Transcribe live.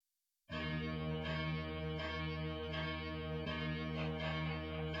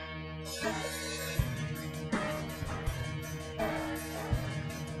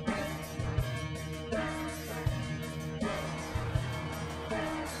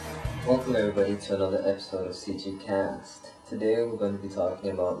Welcome everybody to another episode of CG Cast. Today we're going to be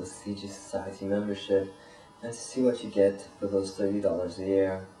talking about the CG Society membership and to see what you get for those $30 a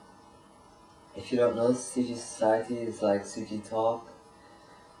year. If you don't know, CG Society is like CG Talk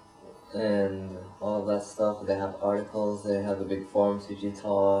and all of that stuff. They have articles, they have a big forum, CG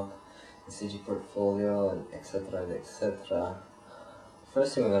Talk, the CG Portfolio, and etc. and etc.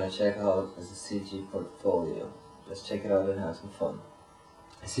 First thing we're going to check out is the CG Portfolio. Let's check it out and have some fun.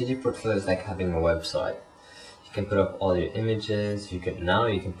 A CG Portfolio is like having a website. You can put up all your images, you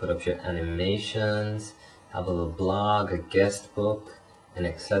can put up your animations, have a little blog, a guest book, and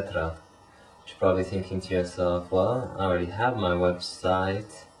etc. You're probably thinking to yourself, well, I already have my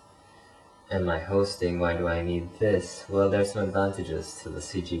website and my hosting, why do I need this? Well, there's some advantages to the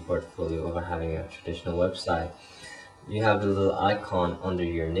CG Portfolio over having a traditional website. You have the little icon under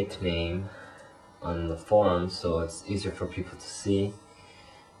your nickname on the forum, so it's easier for people to see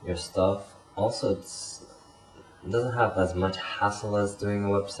your stuff. Also, it doesn't have as much hassle as doing a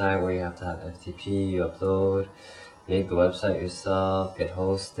website where you have to have FTP, you upload, make the website yourself, get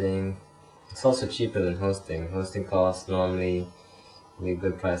hosting. It's also cheaper than hosting. Hosting costs normally a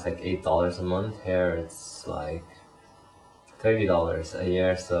good price, like $8 a month. Here it's like $30 a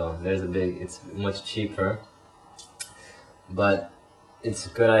year, so it's much cheaper. But it's a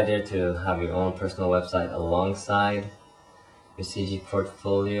good idea to have your own personal website alongside your CG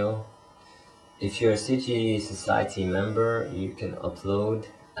Portfolio. If you're a CG Society member, you can upload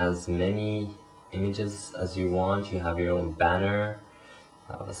as many images as you want. You have your own banner,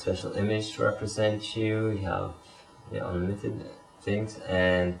 have a special image to represent you, you have unlimited things,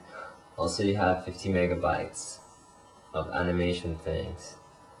 and also you have 50 megabytes of animation things.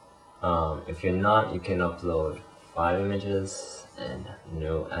 If you're not, you can upload 5 images and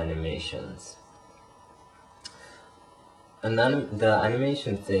no animations. And then the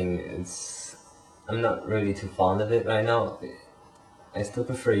animation thing, I'm not really too fond of it right now. I still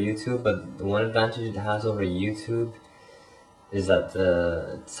prefer YouTube, but the one advantage it has over YouTube is that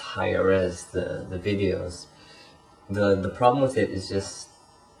it's higher res, the videos. The problem with it is just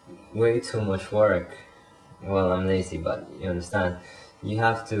way too much work. Well, I'm lazy, but you understand. You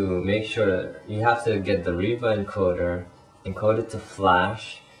have to make sure, you have to get the Riva encoder, encode it to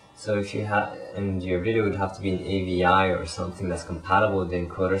Flash. So if you have, and your video would have to be in AVI or something that's compatible with the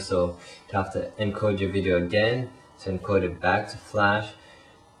encoder, so you have to encode your video again to encode it back to Flash.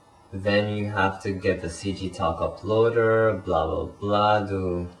 Then you have to get the CG Talk uploader, blah blah blah,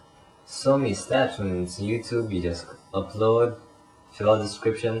 do so many steps. When it's YouTube, you just upload, fill out the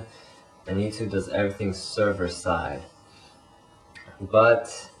description, and YouTube does everything server side.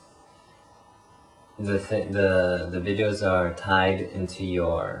 But the videos are tied into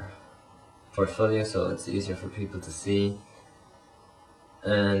your portfolio, so it's easier for people to see.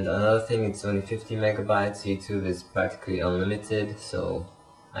 And another thing, it's only 50 megabytes. YouTube is practically unlimited, so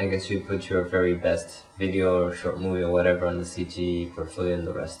I guess you put your very best video or short movie or whatever on the CG Portfolio and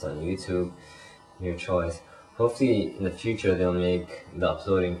the rest on YouTube, your choice. Hopefully in the future they'll make the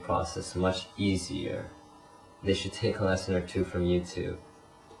uploading process much easier. They should take a lesson or two from YouTube.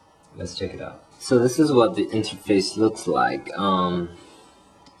 Let's check it out. So this is what the interface looks like.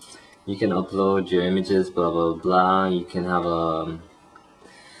 You can upload your images, blah blah blah. You can have an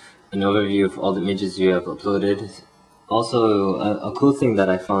overview of all the images you have uploaded. Also, a cool thing that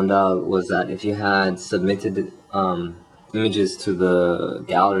I found out was that if you had submitted images to the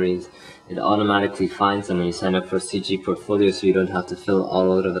galleries, it automatically finds them when you sign up for CG Portfolio, so you don't have to fill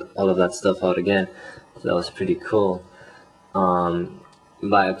all of that stuff out again. So that was pretty cool.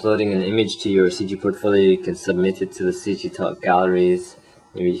 By uploading an image to your CG Portfolio, you can submit it to the CG Talk galleries.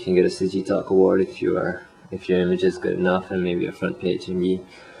 Maybe you can get a CG Talk award if your image is good enough, and maybe a front page and be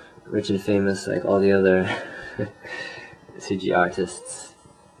rich and famous like all the other CG artists.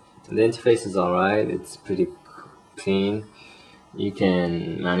 The interface is alright, it's pretty clean. You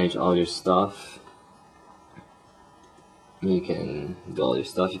can manage all your stuff. You can do all your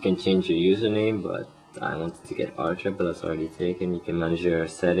stuff. You can change your username, but I wanted to get Archer, but that's already taken. You can manage your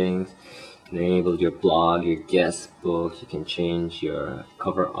settings. You can enable your blog, your guest book. You can change your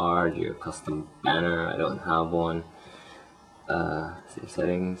cover art, your custom banner. I don't have one. Same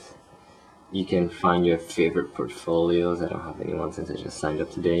settings. You can find your favorite portfolios. I don't have anyone since I just signed up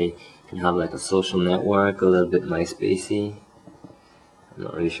today. You can have like a social network, a little bit MySpacey. I'm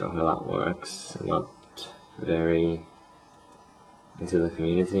not really sure how that works. I'm not very into the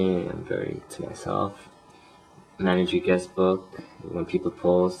community. I'm very to myself. Manage your guest book when people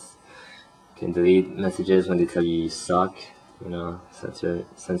post. can delete messages when they tell you suck, you know,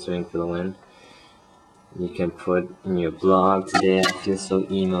 censoring for the win. You can put in your blog, today I feel so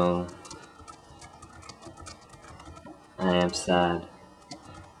emo, I am sad,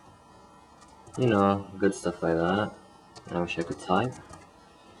 you know, good stuff like that. I wish I could type.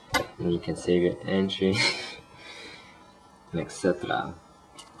 And you can save your entry, etc.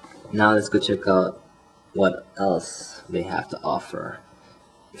 Now let's go check out what else they have to offer.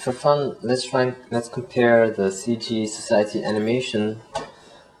 For fun, let's compare the CG Society animation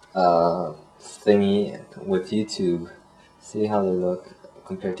thingy with YouTube. See how they look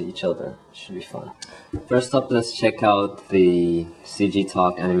compared to each other. Should be fun. First up, let's check out the CG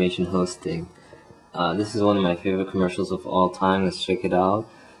Talk animation hosting. This is one of my favorite commercials of all time. Let's check it out.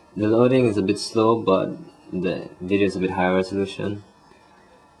 The loading is a bit slow, but the video is a bit higher resolution.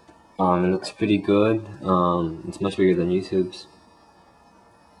 It looks pretty good. It's much bigger than YouTube's.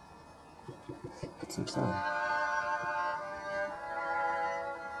 Put some sound.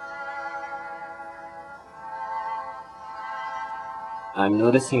 I'm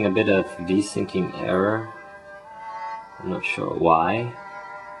noticing a bit of V-syncing error. I'm not sure why.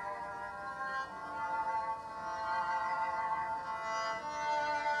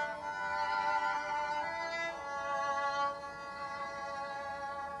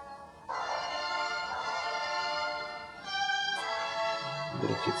 A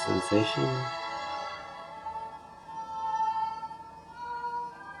bit of pixelization.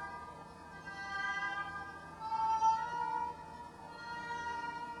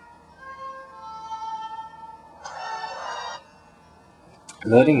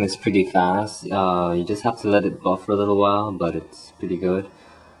 Loading is pretty fast. You just have to let it buffer a little while, but it's pretty good.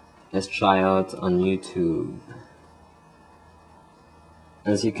 Let's try out on YouTube.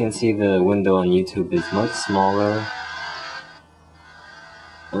 As you can see, the window on YouTube is much smaller,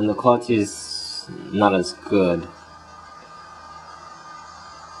 and the quality is not as good.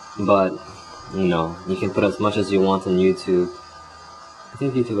 But, you know, you can put as much as you want on YouTube. I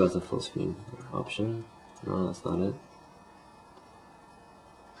think YouTube has a full screen option. No, that's not it.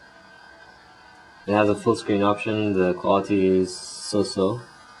 It has a full screen option. The quality is so-so.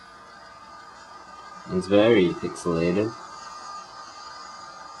 It's very pixelated.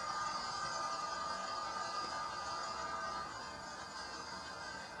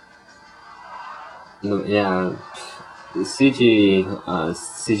 No, yeah, the CG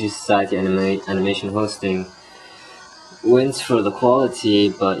Society animation hosting wins for the quality,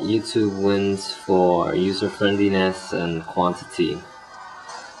 but YouTube wins for user-friendliness and quantity.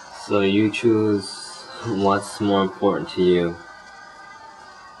 So you choose what's more important to you,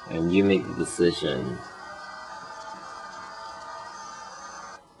 and you make the decision.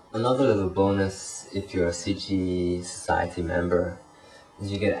 Another little bonus if you're a CG Society member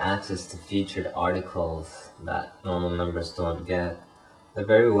is you get access to featured articles that normal members don't get. They're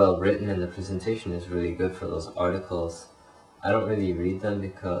very well written and the presentation is really good for those articles. I don't really read them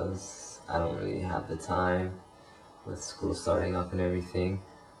because I don't really have the time with school starting up and everything.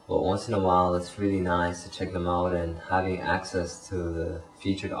 But once in a while it's really nice to check them out, and having access to the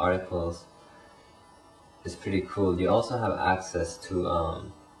featured articles is pretty cool. You also have access to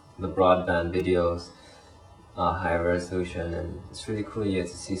the broadband videos, high resolution, and it's really cool. You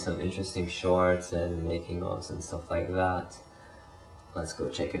get to see some interesting shorts and making ofs and stuff like that. Let's go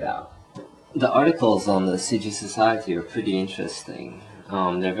check it out. The articles on the CG Society are pretty interesting.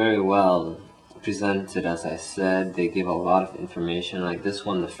 They're very well presented, as I said. They give a lot of information. Like this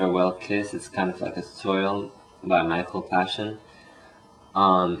one, The Farewell Kiss, it's kind of like a tutorial by Michael Passion.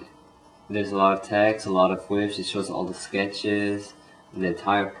 There's a lot of text, a lot of whips. It shows all the sketches, the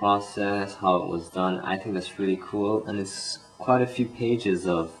entire process, how it was done. I think that's really cool, and it's quite a few pages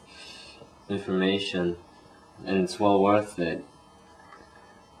of information, and it's well worth it.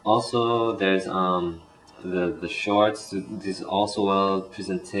 Also, there's the shorts. This is also well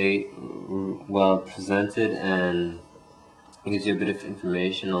presented, and it gives you a bit of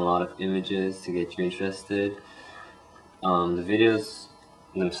information, a lot of images to get you interested. The videos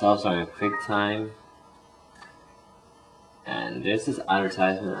themselves are in QuickTime. And there's this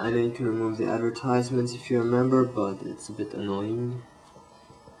advertisement. I know you can remove the advertisements if you're a member, but it's a bit annoying.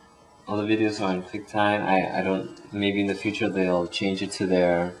 All the videos are in QuickTime. I don't, maybe in the future they'll change it to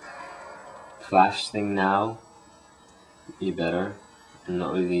their Flash thing now. Be better. I'm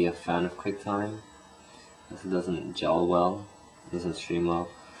not really a fan of QuickTime, because it doesn't gel well, it doesn't stream well.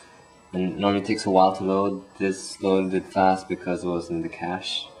 And normally it takes a while to load. This loaded fast because it was in the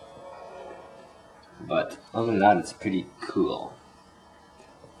cache. But other than that, it's pretty cool.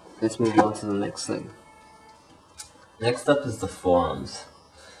 Let's move on to the next thing. Next up is the forums.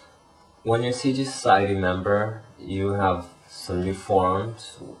 When you're a CG Society member, you have some new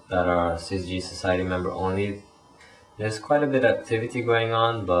forums that are CG Society member only. There's quite a bit of activity going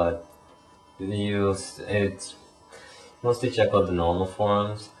on, but it's mostly check out the normal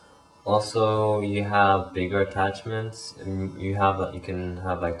forums. Also, you have bigger attachments. You can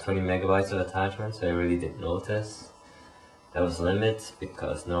have like 20 megabytes of attachments. I really didn't notice there was limits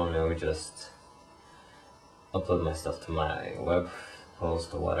because normally I would just upload my stuff to my web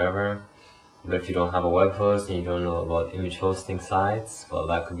host or whatever. But if you don't have a web host and you don't know about image hosting sites, well,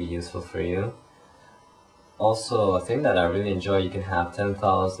 that could be useful for you. Also, a thing that I really enjoy, you can have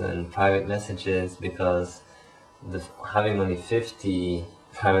 10,000 private messages because having only 50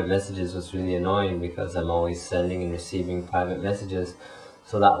 private messages was really annoying because I'm always sending and receiving private messages.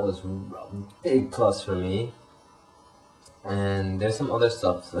 So that was a big plus for me. And there's some other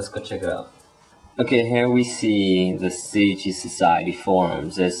stuff. Let's go check it out. Okay, here we see the CG Society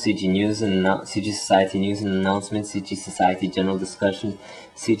forums. There's CG News and CG Society News and Announcements, CG Society General Discussion,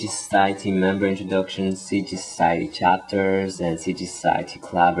 CG Society Member Introductions, CG Society Chapters, and CG Society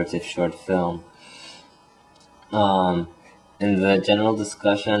Collaborative Short Film. In the general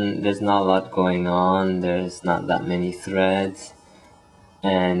discussion, there's not a lot going on. There's not that many threads.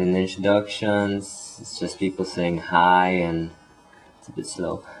 And in the introductions, it's just people saying hi, and it's a bit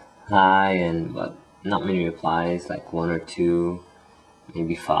slow. Hi, but not many replies, like 1 or 2,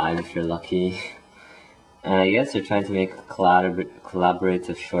 maybe 5 if you're lucky. And I guess they're trying to make a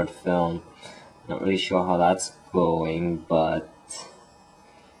collaborative short film. Not really sure how that's going, but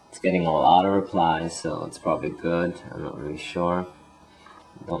it's getting a lot of replies, so it's probably good. I'm not really sure.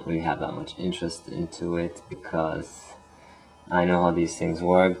 Don't really have that much interest into it because I know how these things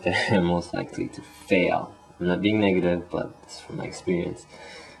work. They're most likely to fail. I'm not being negative, but it's from my experience.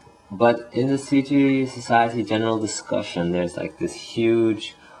 But in the CG Society general discussion, there's like this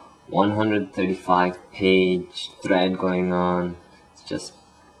huge 135-page thread going on. It's just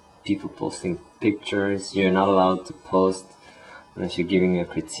people posting pictures. You're not allowed to post unless you're giving a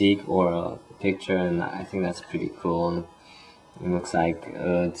critique or a picture, and I think that's pretty cool. It looks like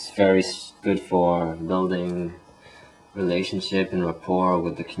it's very good for building relationship and rapport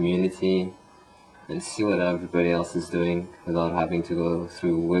with the community and see what everybody else is doing without having to go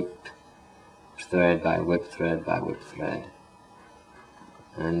through whip thread by whip thread by whip thread.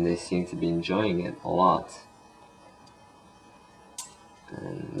 And they seem to be enjoying it a lot.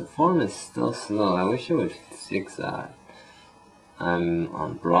 And the forum is still slow. I wish it would fix that. I'm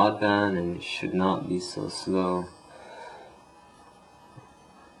on broadband and it should not be so slow.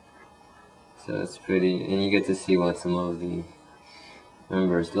 So it's pretty, and you get to see what some of the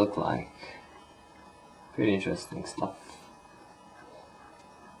members look like. Pretty interesting stuff.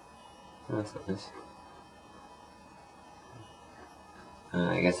 That's nice.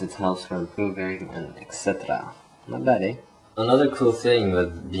 I guess it helps for improving and etc. Not bad, eh? Another cool thing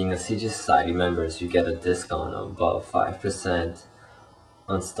with being a CG Society member is you get a discount of about 5%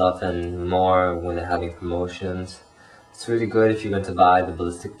 on stuff and more when they're having promotions. It's really good if you're going to buy the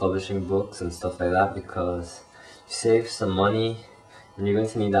Ballistic Publishing books and stuff like that because you save some money and you're going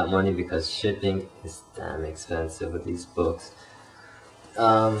to need that money because shipping is damn expensive with these books.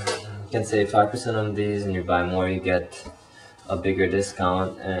 You can save 5% on these, and you buy more, you get a bigger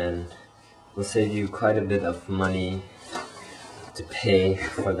discount, and will save you quite a bit of money to pay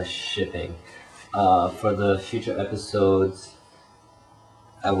for the shipping. For the future episodes,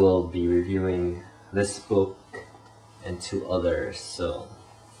 I will be reviewing this book and 2 others, so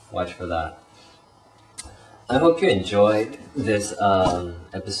watch for that. I hope you enjoyed this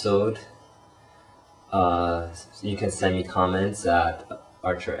episode. You can send me comments at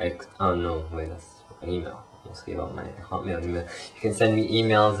ArcherX. Oh no, wait, that's my email. I almost gave out my Hotmail email. You can send me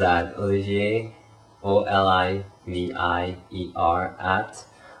emails at Olivier, Olivier at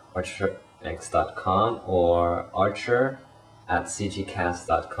archerx.com or archer at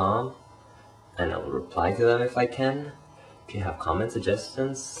cgcast.com, and I will reply to them if I can. If you have comments,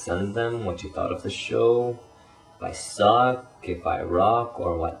 suggestions, send them what you thought of the show, if I suck, if I rock,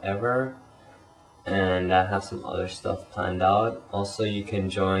 or whatever. And I have some other stuff planned out. Also, you can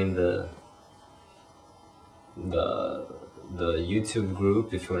join the YouTube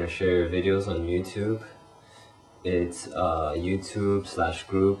group if you want to share your videos on YouTube. It's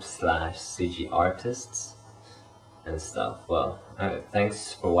YouTube/group/CG artists and stuff. Well,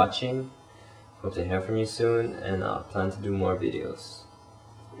 thanks for watching. Hope to hear from you soon, and I plan to do more videos.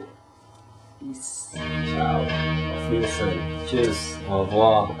 Peace. Ciao. Auf Wiedersehen. Tschüss. Au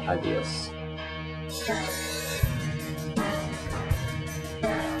revoir. Adios.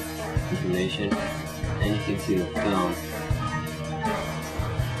 Information, and you can see the film.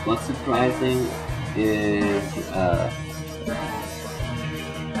 What's surprising is